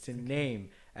 James, to name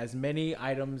as many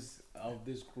items of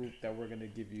this group that we're going to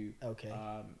give you. Okay.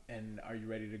 And are you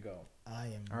ready to go? I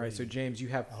am. All right, so ready. James, you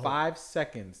have hope. 5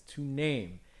 seconds to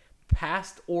name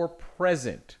past or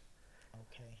present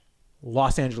Okay.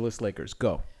 Los Angeles Lakers.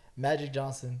 Go. Magic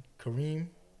Johnson, Kareem,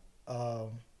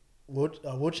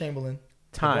 Will Chamberlain.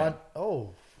 Time.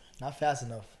 Not fast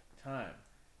enough. Time.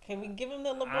 Can we give him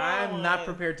the LeBron I'm one? not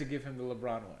prepared to give him the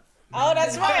LeBron one. Oh,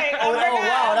 that's right. I Oh forgot.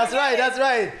 wow, that's right. That's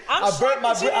right. I'm I burnt shocked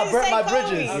my that you I didn't burnt say my Kobe.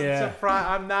 bridges. I'm Yeah. surprised.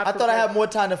 I'm not. I thought I prepared. had more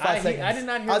time than 5 seconds. I did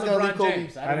not hear I was gonna LeBron leave Kobe.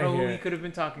 James. I I don't didn't know who hear he it. could have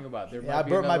been talking about. There Yeah, I might be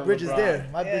burnt my another bridges LeBron. there.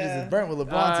 My bridges Yeah. is burnt with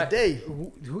LeBron today.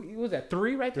 Who was that?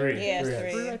 3 right there. 3. Yeah, Three. it's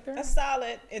Three three. right there? That's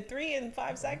solid. And 3 in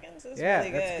 5 seconds. That's Yeah,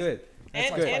 really good. that's good. And,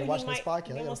 That's good. and he Watching might this podcast,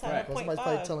 he I almost gotta have a find- point somebody's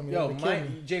probably 5. telling me Yo, to kill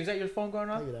me. James, that your phone going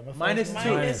off? Look at that, my phone's Minus going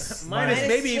two. Minus, Minus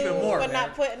maybe even more. for man.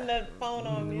 not putting the phone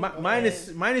on mute.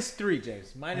 Minus 3,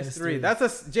 James. Minus 3. 3.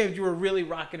 That's James. You were really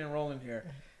rocking and rolling here.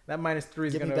 That minus 3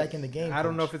 is Get me gonna back in the game, I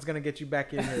don't know coach. if it's gonna get you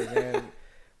back in here, man.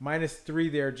 Minus 3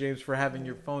 there, James, for having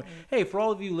your phone. Hey, for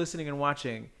all of you listening and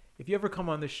watching, if you ever come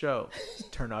on this show,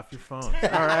 turn off your phone.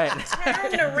 All right.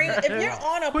 Turn the ring. If you're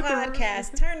on a Put the-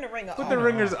 podcast, turn the ringer Put off. the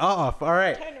ringers off. All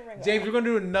right. Turn the ringer James, off. we're going to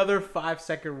do another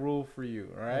 5-second rule for you.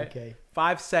 All right. Okay.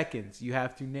 5 seconds. You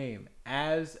have to name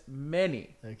as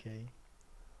many Okay.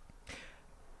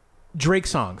 Drake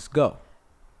songs. Go.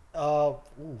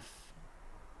 Oof.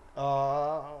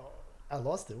 I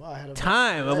lost it. Wow, I had a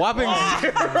Time. A whopping.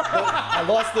 I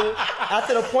lost it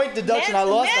after the point deduction. I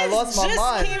lost my just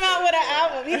mind. came out with an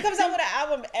album. He comes out with an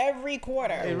album every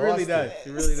quarter. It really lost does.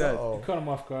 It really does. Uh-oh. Caught him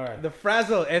off guard. The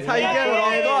frazzle. It's how you Yeah, get it yeah,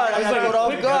 off yeah. guard. I got It's caught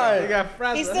off You guard. got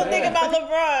frazzled. He still think about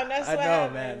LeBron. That's I what know,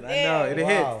 happened. man. I Yeah. know. It Wow.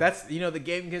 hits. That's, the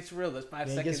game gets real. That's 5 Man,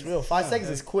 it seconds. gets real. 5 seconds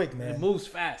is quick, It man. moves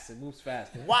fast. It moves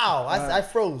fast. Wow, I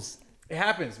froze. It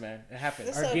happens, man. It happens.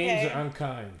 It's It Our okay. games are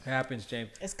unkind. happens, James.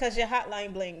 It's because your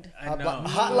hotline blinged. I know.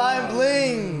 Hotline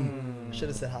bling. Should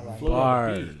have said hotline. Flow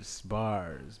on the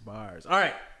Bars. All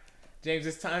right, James,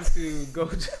 it's time to go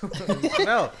to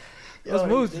no. Those Yo,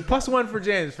 moves. they Plus one for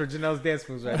James for Janelle's dance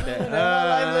moves right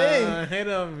there. Hit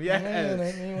him.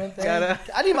 Yes. Gotta-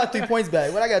 I need my 3 points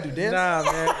back. What I gotta do, dance? Nah,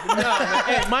 man.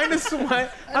 Hey, -1.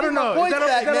 I don't know. points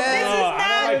back, man. Oh, I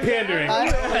don't like pandering.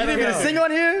 I need me to sing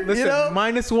on here. Listen, you know?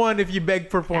 -1 if you beg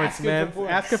for points, Asking man. for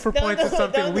points. Asking for Don't points do is it,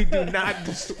 something don't we do do it. not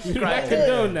Do subscribe not to.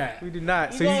 condone that. We do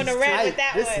not. You So going to red with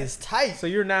that This one. is tight. So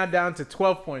you're now down to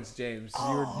 12 points, James.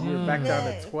 You're back down to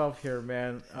man. 12 here,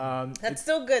 man. That's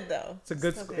still good though. It's a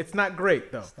good. Still It's not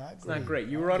great though. It's not not great. great.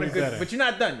 You were on a Pretty good, better. but you're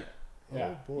not done yet. Yeah.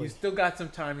 Oh, boy. You still got some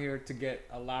time here to get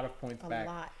a lot of points A back.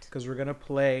 lot. Because we're gonna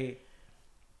play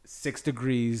 6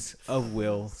 Degrees of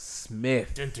Will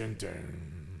Smith. Dun, dun,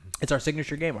 dun. It's our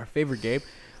signature game, our favorite game.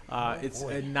 It's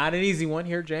not an easy one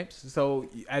here, James. So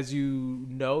as you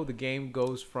know, the game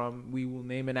goes from we will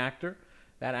name an actor.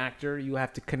 That actor you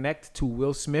have to connect to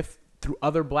Will Smith through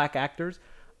other black actors,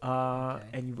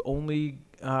 and you've only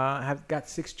have got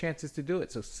 6 chances to do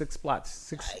it. So 6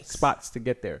 spots, Nice. spots to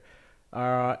get there.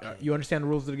 You understand the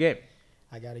rules of the game?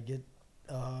 I gotta get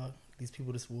these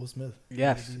people to Will Smith.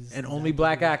 Yes, These and only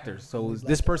black actors. So Only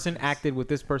this black person actors. acted with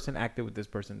this person, acted with this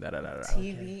person. Da da da da.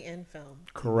 TV and film.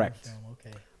 Correct. Film,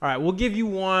 okay. All right, we'll give you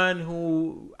one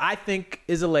who I think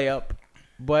is a layup,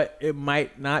 but it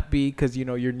might not be because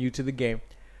you're new to the game,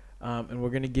 and we're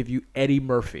gonna give you Eddie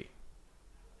Murphy.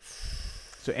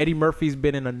 So Eddie Murphy's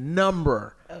been in a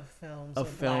number Of films. of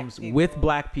with films black with people.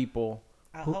 black people.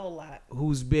 A whole lot.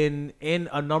 Who's been in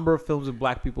a number of films with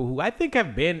black people who I think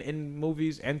have been in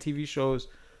movies and TV shows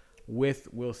with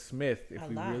Will Smith. If A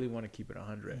we lot. really want to keep it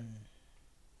 100.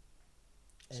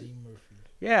 Eddie Murphy.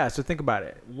 Yeah, so think about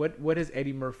it. What has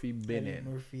Eddie Murphy been Eddie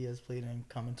in? Murphy has played in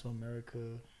Coming to America.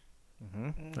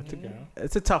 That's Mm-hmm.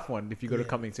 it's a tough one if you go to Yeah.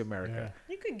 Coming to America,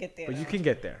 You could get there. but you though. can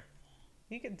get there.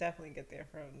 You could definitely get there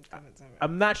from Coming to America.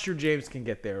 I'm not sure James can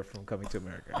get there from Coming to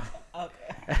America.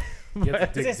 Okay. You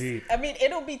have to dig Just- deep. I mean,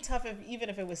 it'll be tough even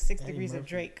if it was 6 Eddie degrees of Murphy.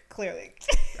 Drake. Clearly.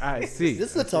 I see.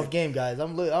 This is a tough game, guys.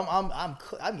 I'm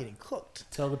getting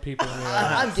cooked. Tell the people in the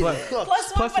I'm getting cooked.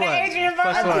 Plus one for the Adrian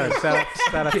Plus Verse. one.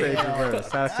 Shout out to Adrian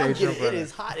Verse. Shout out to I'm Adrian getting, it Verse.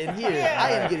 is hot in here. I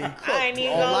am getting cooked I ain't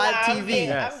even on gonna live lie. TV.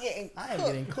 Yes. I'm getting I am cooked.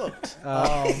 getting cooked.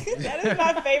 That is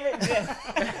my favorite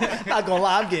gif. Not gonna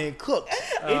lie, I'm getting cooked.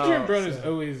 Adrian Broner is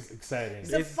always exciting.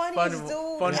 The It's funniest fun,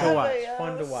 dude fun to ever, watch. yo.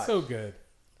 Fun to watch. So good.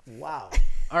 Wow.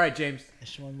 All right, James.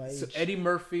 It's showing my age. So Eddie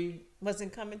Murphy.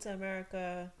 Wasn't Coming to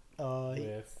America.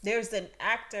 With There's an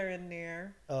actor in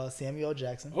there. Samuel L.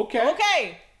 Jackson. okay.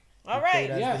 Okay. All right.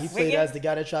 Yes. He We played get- as the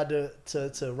guy that tried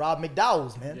to rob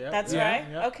McDowell's, man. Yeah. That's Yeah, right.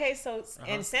 yeah. Okay, so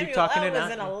and Keep Samuel talking L. it was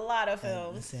out. in a lot of And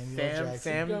films. Samuel L.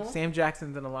 Jackson. Sam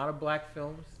Jackson's in a lot of black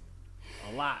films.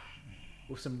 A lot.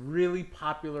 With some really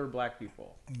popular black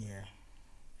people. Yeah.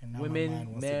 And now Women, my mind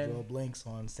wants men. to draw blinks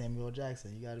on Samuel L.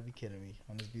 Jackson. You got to be kidding me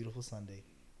on this beautiful Sunday.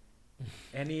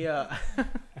 Any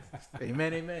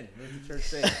amen, amen. Let the church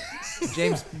say.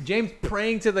 James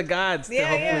praying to the gods to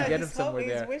hopefully get him he's somewhere hoping,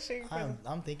 there. He's wishing for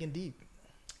I'm thinking deep.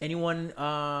 Anyone?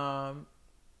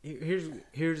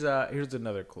 Here's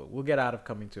another clue. We'll get out of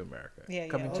Coming to America.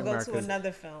 Coming We'll to go America. to another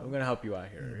I'm film. gonna help you out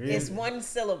here. It's one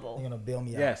syllable. They're gonna bail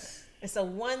me out. Yes. It's a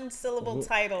one syllable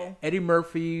title. Eddie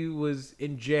Murphy was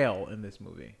in jail in this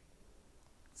movie.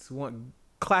 It's one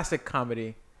classic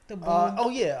comedy. The boom.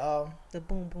 The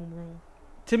boom boom room.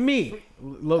 To me,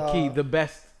 low key, the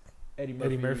best Eddie Murphy.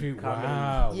 Eddie Murphy. comedy.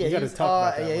 Wow. Yeah, we got to he's, talk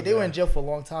about that. yeah, one they were day. in jail for a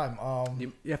long time.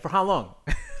 Yeah, for how long?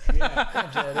 they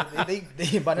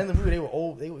by the end of the movie they were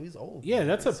old. He was old. Yeah,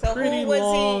 that's a So pretty who was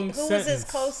long he? Who sentence. was his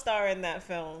co-star in that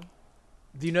film?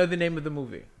 Do you know the name of the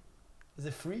movie? Is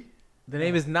it free? The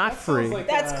name is not That sounds free. like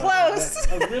That's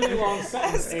close. A really long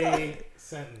sentence. A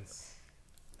sentence.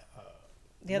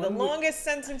 Yeah, the When would- longest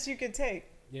sentence you could take.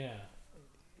 Yeah.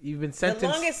 You've been The sentenced.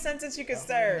 longest sentence you could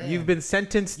serve. You've been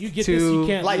sentenced You get to this, you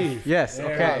can't life. leave. Yes. There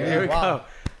Okay. you go. Here we Wow. go.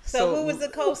 So who was the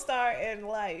co-star in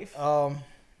Life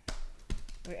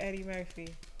with Eddie Murphy?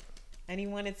 And he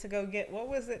wanted to go get, what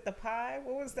was it? The pie?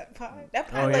 What was that pie? That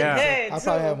pie Oh, looked yeah. good. I too.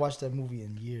 probably haven't watched that movie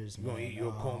in years. You gonna man. eat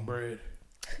your cornbread?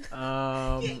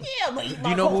 Yeah, but Do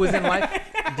you know who was in Life?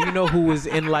 Do you know who was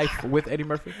in Life with Eddie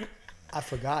Murphy? I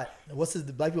forgot. What's his?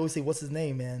 Black people always say, "What's his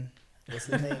name, man? What's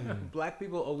his name?" Black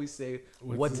people always say,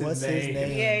 What's What's his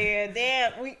name? Yeah,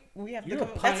 damn. We have to You're a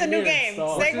go. That's a new pioneer, game.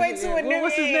 Saul. Segue to a new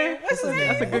what's his game. name? What's his name?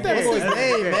 That's a good What's game. his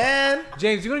name, man?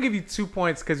 James, you're gonna give you 2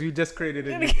 points because you just created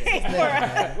a new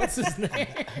game. What's his name?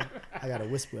 I gotta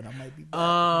whisper it. I might be.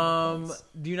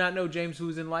 Do you not know James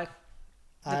who's in Life?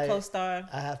 The co-star.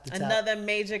 I have to tap. Another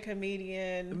major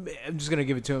comedian I'm just gonna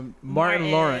give it to him.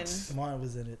 Martin Lawrence. Martin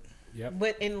was in it. Yep.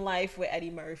 with in Life with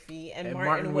Eddie Murphy, and And Martin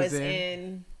Martin was was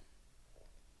in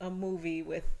a movie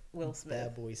with Will Smith.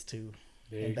 Bad Boys 2.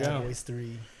 There you and Bad go. Boys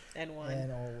 3. And one.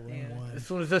 and all in Yeah. one. This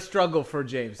one was a struggle for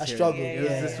James. I here. struggled.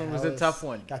 Yeah, This one was a tough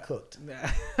one. Got cooked.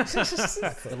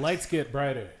 The lights get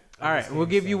brighter. All right, we'll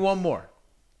give you one more.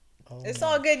 Oh, It's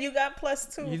all good. You got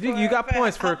 +2. You got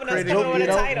points for helping us creating- come up with a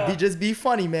title. just be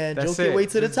funny, man. That's Joke your it. way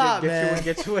to the Just top, get man.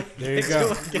 Get you, There you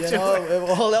go. You know,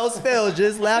 if all else fails,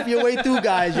 just laugh your way through,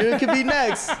 guys. You can be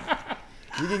next.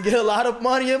 You can get a lot of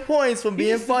money and points from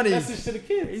being funny. Message to the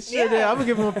kids. Sure did. I'm gonna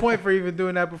give him a point for even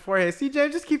doing that beforehand. See,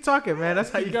 James, just keep talking, man. That's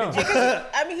how you going. go.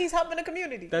 I mean, he's helping the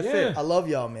community. That's Yeah. it. I love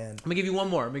y'all, man. I'm gonna give you one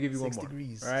more. 6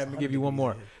 degrees. All right, I'm gonna 100 give you one degrees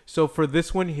more. in here. So for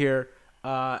this one here,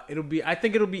 it'll be. I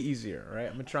think it'll be easier. Right.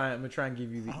 I'm gonna try and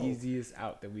give you the easiest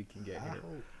out that we can get here.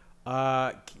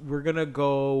 We're gonna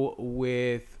go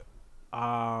with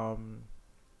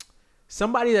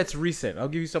somebody that's recent. I'll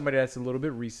give you somebody that's a little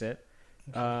bit recent.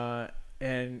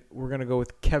 And we're gonna go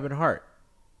with Kevin Hart.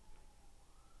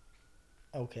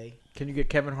 Okay. Can you get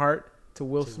Kevin Hart to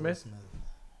Will Smith? And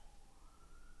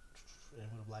with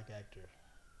a black actor.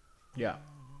 Yeah.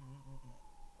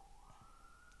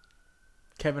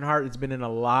 Kevin Hart has been in a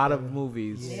lot of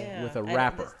movies Yeah. with a And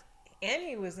rapper. And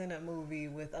he was in a movie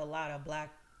with a lot of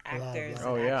black A lot of actors black-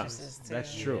 Oh, and yeah. actresses too.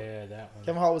 That's true. Yeah, that one.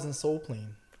 Kevin Hart was in Soul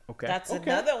Plane. Okay. That's Okay.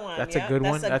 another one. That's a Yep. good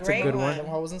one. That's a That's a great good one. Kevin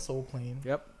Hart was in Soul Plane.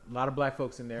 Yep. A lot of black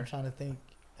folks in there. I'm trying to think.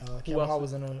 else? Kevin Hart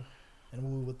was in a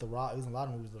movie with The Rock. He was in a lot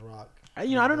of movies with The Rock. I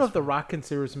don't know if The Rock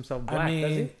considers himself black. I does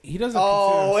mean, he? he doesn't.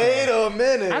 Oh, consider wait himself. a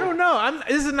minute. I don't know.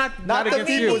 This is not Not the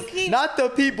against you. people's, not the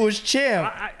people's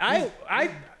champ.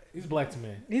 He's black to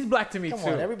me. He's black to me Come too.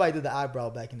 on, everybody did the eyebrow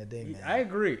back in the day, man. I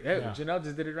agree. Hey, Yeah. Janelle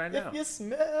just did it right now. If you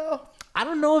smell. I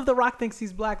don't know if The Rock thinks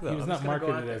he's black though. He was I'm not just gonna go out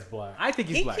marketed there. as black. I think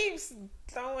he's He black. keeps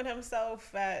throwing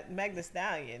himself at Meg Thee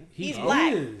Stallion. He He's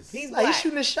black. is. He's Like, black. he's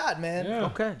shooting a shot, man. Yeah.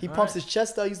 Okay. He all pumps right. his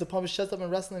chest up. He used to pump his chest up in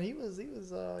wrestling. He was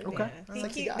Okay.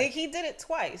 sexy Yeah. guy. He did it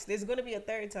twice. There's going to be a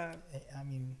third time. I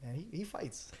mean, and he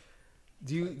fights.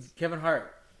 Kevin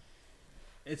Hart?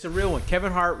 It's a real one.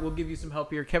 Kevin Hart will give you some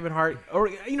help here. Kevin Hart, or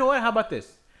you know what? How about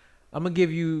this? I'm gonna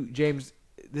give you, James.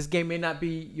 This game may not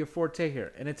be your forte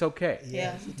here, and it's okay.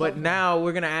 Yeah. But now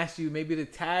we're gonna ask you maybe the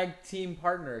tag team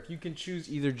partner. If you can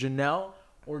choose either Janelle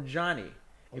or Johnny,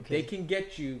 if they can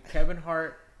get you Kevin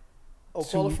Hart, Oh,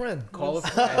 call a friend. call a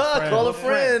friend. Call a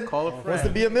friend. Call a friend. Wants to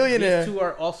be a millionaire. These two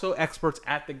are also experts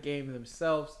at the game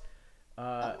themselves.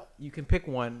 You can pick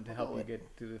one to help you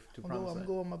get to the I'm promised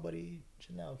going land. with my buddy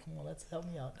Janelle. Come on, let's help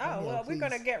me out. Oh, Help me well, out, we're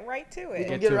going to please. get right to We're it.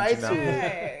 gonna Get get to it, right Janelle. to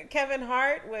it. Alright. Kevin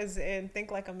Hart was in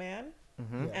Think Like a Man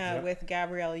Mm-hmm. with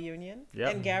Gabrielle Union.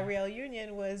 Yep. And Gabrielle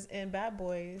Union was in Bad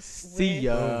Boys See with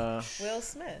ya. Will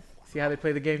Smith. See how they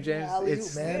play the game, James? Yeah, alley-oop,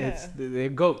 It's man. it's they're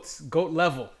goats, goat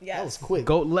level, Yes. That was quick.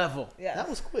 goat level. Yes. That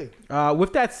was quick.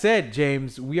 With that said,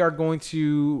 James, we are going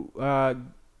to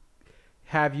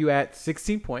have you at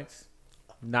 16 points.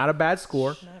 Not a bad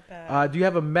score. Not bad. Do you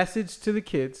have a message to the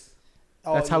kids?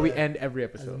 Oh, That's how we yeah. end every As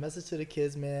a episode. message to the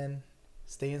kids, man,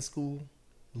 stay in school,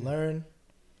 learn,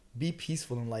 be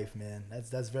peaceful in life, man.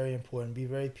 That's very important. Be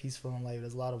very peaceful in life.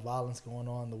 There's a lot of violence going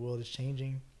on. The world is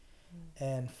changing,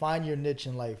 and find your niche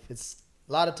in life. It's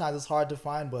a lot of times it's hard to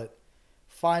find, but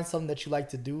find something that you like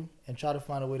to do and try to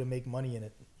find a way to make money in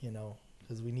it.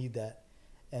 Because we need that,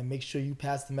 and make sure you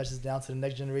pass the message down to the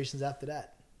next generations after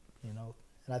that.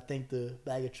 And I thank the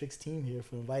Bag of Tricks team here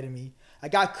for inviting me. I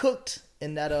got cooked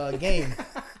in that game.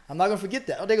 I'm not gonna forget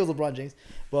that. Oh, there goes LeBron James.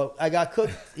 But I got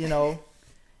cooked,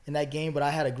 in that game. But I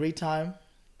had a great time.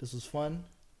 This was fun.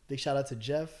 Big shout out to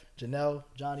Jeff, Janelle,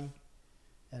 Johnny,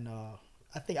 and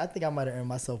I think I might have earned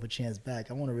myself a chance back.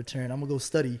 I want to return. I'm gonna go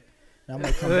study. And I'm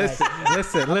gonna come back.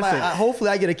 Listen.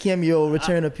 Hopefully, I get a cameo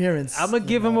return appearance. I'm gonna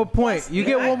give him a point. You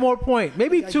get one more point,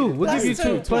 maybe two. We'll Plus give you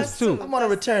two, two. Plus two. I'm gonna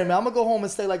return, man. I'm gonna go home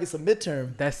and stay like it's a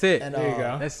midterm. That's it. And, There you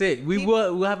go. That's it.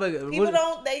 We'll have a. People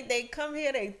don't. They come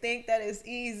here. They think that it's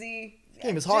easy.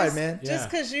 Game is hard, man. Just Yeah.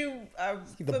 because you are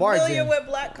the bars familiar in. with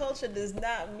black culture does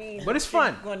not mean. But it's that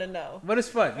you're fun. Going to know. But it's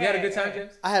fun. You had a good time, Right.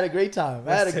 James. I had a great time.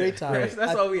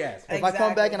 That's all we ask. If I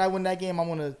come back Exactly. and I win that game, I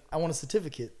want a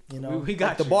certificate. We got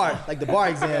like the you. bar, like the bar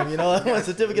exam. I want a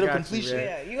certificate We of got you, completion. man.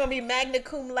 Yeah, you're gonna be magna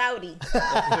cum laude.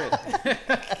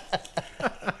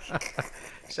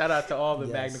 Shout out to all the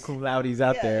Yes. magna cum laudes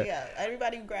out Yeah, there. yeah.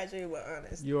 Everybody who graduated with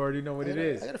honors. You already know what it I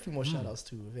is. got a few more shout outs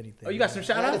too, if anything. Oh, you got some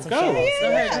shout I got outs? some Go. shout-outs. Go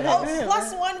ahead. Oh,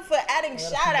 plus one for adding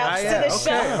shout outs to the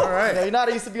Okay. show. All right. You know how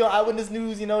they used to be on Eyewitness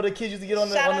News. The kids used to get on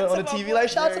the Shout out on to the my TV boy. like,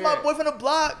 shout out to Yeah, my yeah. boy from the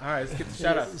block. All right, let's get the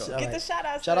shout outs. All Get right. the shout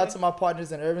outs. Shout out to my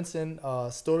partners in Irvington,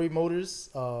 Story Motors,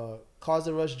 Cars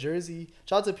That Rush Jersey.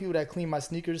 Shout out to people that clean my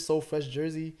sneakers, So Fresh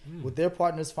Jersey. With their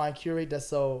partners, Find Curate, that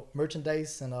sell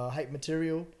merchandise and hype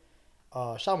material.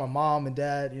 Shout out my mom and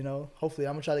dad, Hopefully,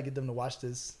 I'm going to try to get them to watch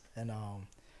this. And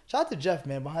shout Shout out to Jeff,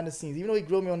 man, behind the scenes. Even though he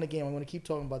grilled me on the game, I'm gonna keep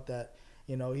talking about that.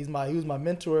 You know, he was my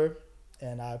mentor,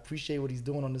 and I appreciate what he's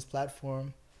doing on this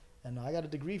platform. And I got a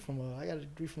degree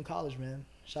from college, man.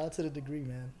 Shout out to the degree,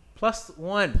 man.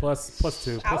 +1. Plus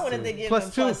 2. I wanted to give Plus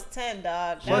him 2. +10,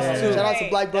 dog. +2. Shout out to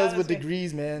black brothers That with was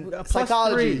degrees, man. +3.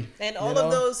 Psychology. And all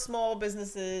of those small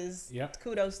businesses, Yep.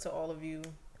 kudos to all of you.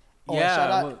 Oh, Yeah,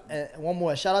 shout out, well- and one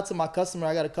more. Shout out to my customer.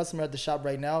 I got a customer at the shop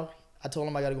right now. I told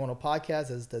him I got to go on a podcast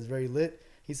that's very lit.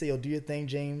 He said, "Yo, do your thing,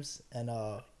 James, and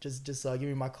just give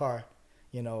me my car,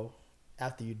 you know,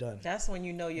 after you're done." That's when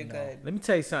you know you're good. Let me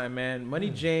tell you something, man.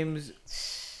 Money James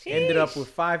ended up with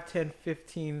 5, 10,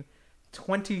 15,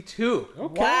 22.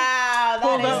 Okay. Wow,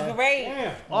 Hold that up. is great.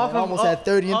 Damn. I almost had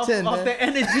 30 and 10, off man. the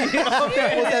energy. Almost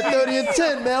had 30 and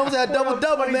 10, man. I was at double,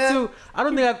 man. 22. I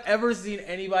don't think I've ever seen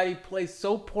anybody play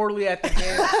so poorly at the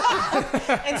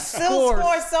game. And still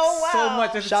score so well. So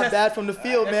much. That's a Shot test- bad from the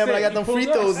field, man, but I got them free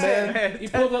throws, man. He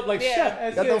pulled up like shit.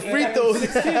 Got them free throws.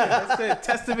 That's a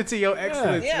testament to your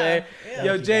excellence, Yeah. man. Yeah. Yo,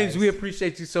 Thank you, James, guys. we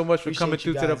appreciate you so much for coming Appreciate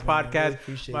through you to the guys, man. I podcast. really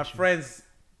appreciate My you. friends,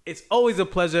 it's always a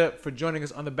pleasure for joining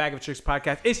us on the Bag of Tricks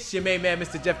podcast. It's your main man,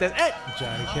 Mr. Jeff Des, and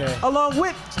Johnny K. along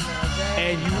with,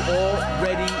 and you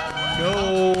already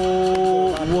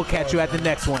know. We'll catch you at the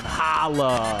next one.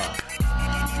 Holla.